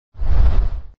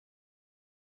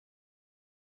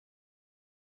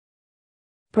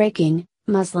Breaking: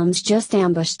 Muslims just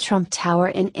ambushed Trump Tower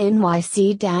in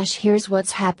NYC. Here's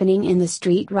what's happening in the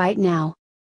street right now.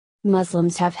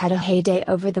 Muslims have had a heyday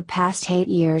over the past 8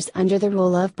 years under the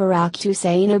rule of Barack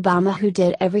Hussein Obama, who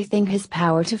did everything in his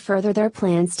power to further their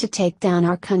plans to take down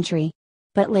our country.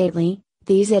 But lately,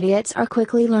 these idiots are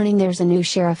quickly learning there's a new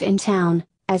sheriff in town,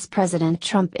 as President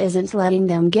Trump isn't letting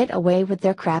them get away with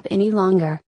their crap any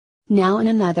longer. Now, in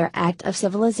another act of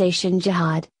civilization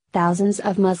jihad, thousands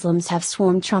of Muslims have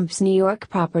swarmed Trump's New York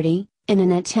property, in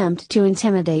an attempt to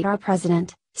intimidate our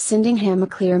president, sending him a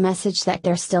clear message that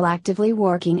they're still actively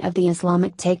working of the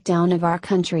Islamic takedown of our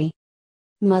country.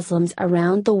 Muslims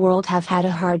around the world have had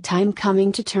a hard time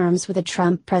coming to terms with the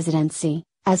Trump presidency,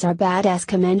 as our badass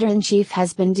commander-in-chief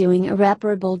has been doing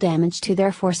irreparable damage to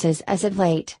their forces as of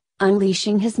late,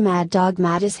 unleashing his mad dog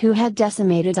Mattis, who had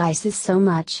decimated ISIS so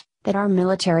much that our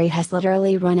military has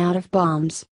literally run out of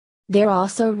bombs. They're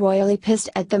also royally pissed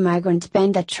at the migrant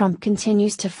ban that Trump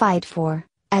continues to fight for,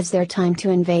 as their time to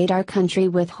invade our country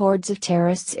with hordes of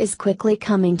terrorists is quickly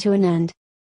coming to an end.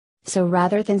 So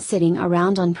rather than sitting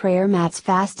around on prayer mats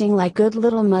fasting like good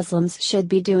little Muslims should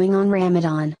be doing on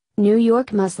Ramadan, New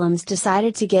York Muslims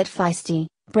decided to get feisty,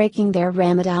 breaking their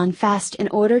Ramadan fast in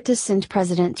order to send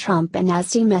President Trump a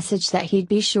nasty message that he'd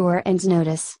be sure and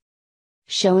notice.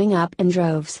 Showing up in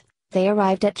droves, they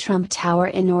arrived at Trump Tower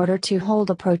in order to hold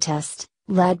a protest,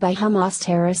 led by Hamas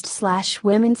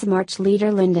terrorist/Women's March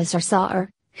leader Linda Sarsour,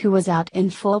 who was out in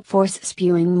full force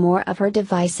spewing more of her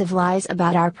divisive lies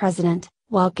about our president,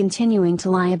 while continuing to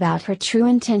lie about her true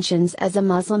intentions as a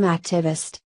Muslim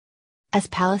activist. As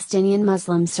Palestinian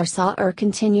Muslim Sarsour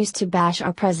continues to bash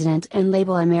our president and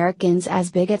label Americans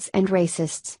as bigots and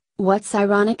racists, what's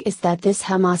ironic is that this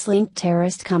Hamas-linked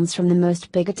terrorist comes from the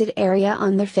most bigoted area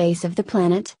on the face of the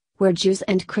planet, where Jews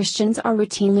and Christians are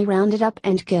routinely rounded up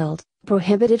and killed,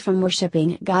 prohibited from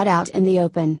worshipping God out in the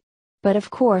open. But of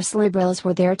course liberals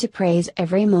were there to praise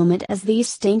every moment as these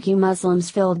stinky Muslims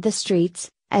filled the streets,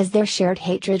 as their shared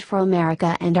hatred for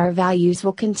America and our values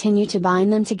will continue to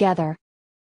bind them together.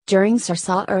 During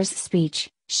Sarsour's speech,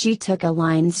 she took a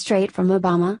line straight from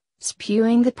Obama,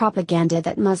 spewing the propaganda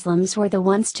that Muslims were the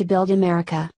ones to build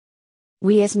America.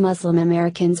 "We as Muslim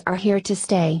Americans are here to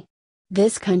stay.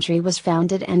 This country was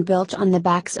founded and built on the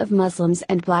backs of Muslims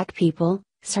and black people,"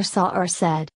 Sarsour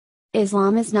said.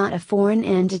 "Islam is not a foreign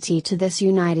entity to this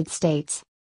United States."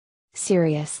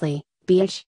 Seriously,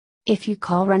 bitch. If you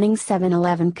call running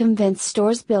 7-Eleven convinced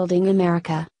stores building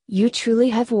America, you truly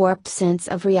have warped sense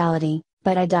of reality,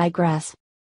 but I digress.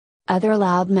 Other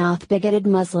loudmouth bigoted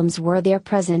Muslims were there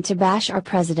present to bash our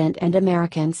president and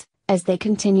Americans, as they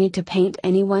continued to paint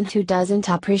anyone who doesn't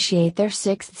appreciate their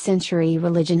 6th century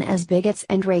religion as bigots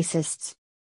and racists.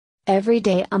 Every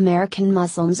day American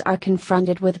Muslims are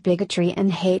confronted with bigotry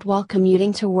and hate while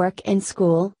commuting to work and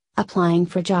school, applying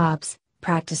for jobs,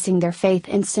 practicing their faith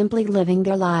and simply living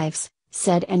their lives,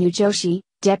 said Anu Joshi,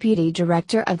 deputy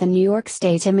director of the New York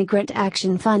State Immigrant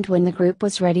Action Fund when the group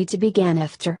was ready to begin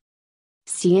iftar.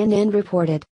 CNN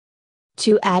reported.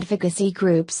 Two advocacy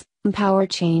groups, Empower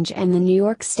Change and the New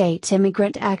York State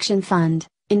Immigrant Action Fund,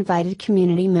 invited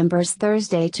community members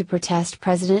Thursday to protest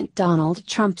President Donald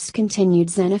Trump's continued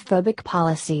xenophobic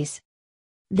policies.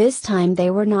 This time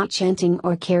they were not chanting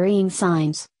or carrying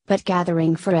signs, but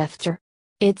gathering for iftar.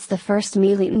 It's the first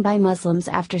meal eaten by Muslims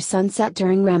after sunset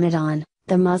during Ramadan,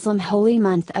 the Muslim holy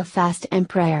month of fast and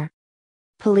prayer.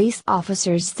 Police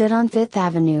officers stood on Fifth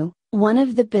Avenue, one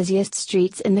of the busiest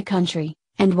streets in the country,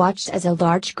 and watched as a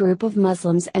large group of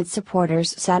Muslims and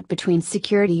supporters sat between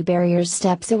security barriers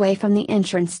steps away from the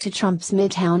entrance to Trump's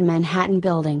Midtown Manhattan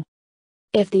building.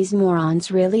 If these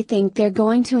morons really think they're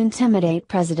going to intimidate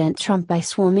President Trump by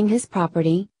swarming his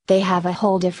property, they have a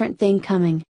whole different thing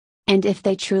coming. And if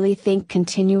they truly think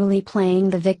continually playing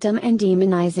the victim and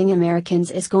demonizing Americans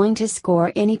is going to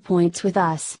score any points with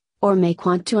us, or make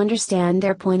want to understand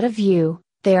their point of view,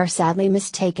 they are sadly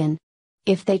mistaken.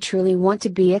 If they truly want to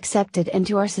be accepted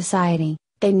into our society,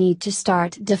 they need to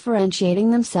start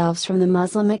differentiating themselves from the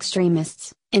Muslim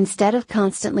extremists, instead of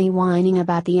constantly whining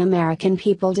about the American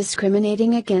people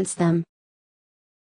discriminating against them.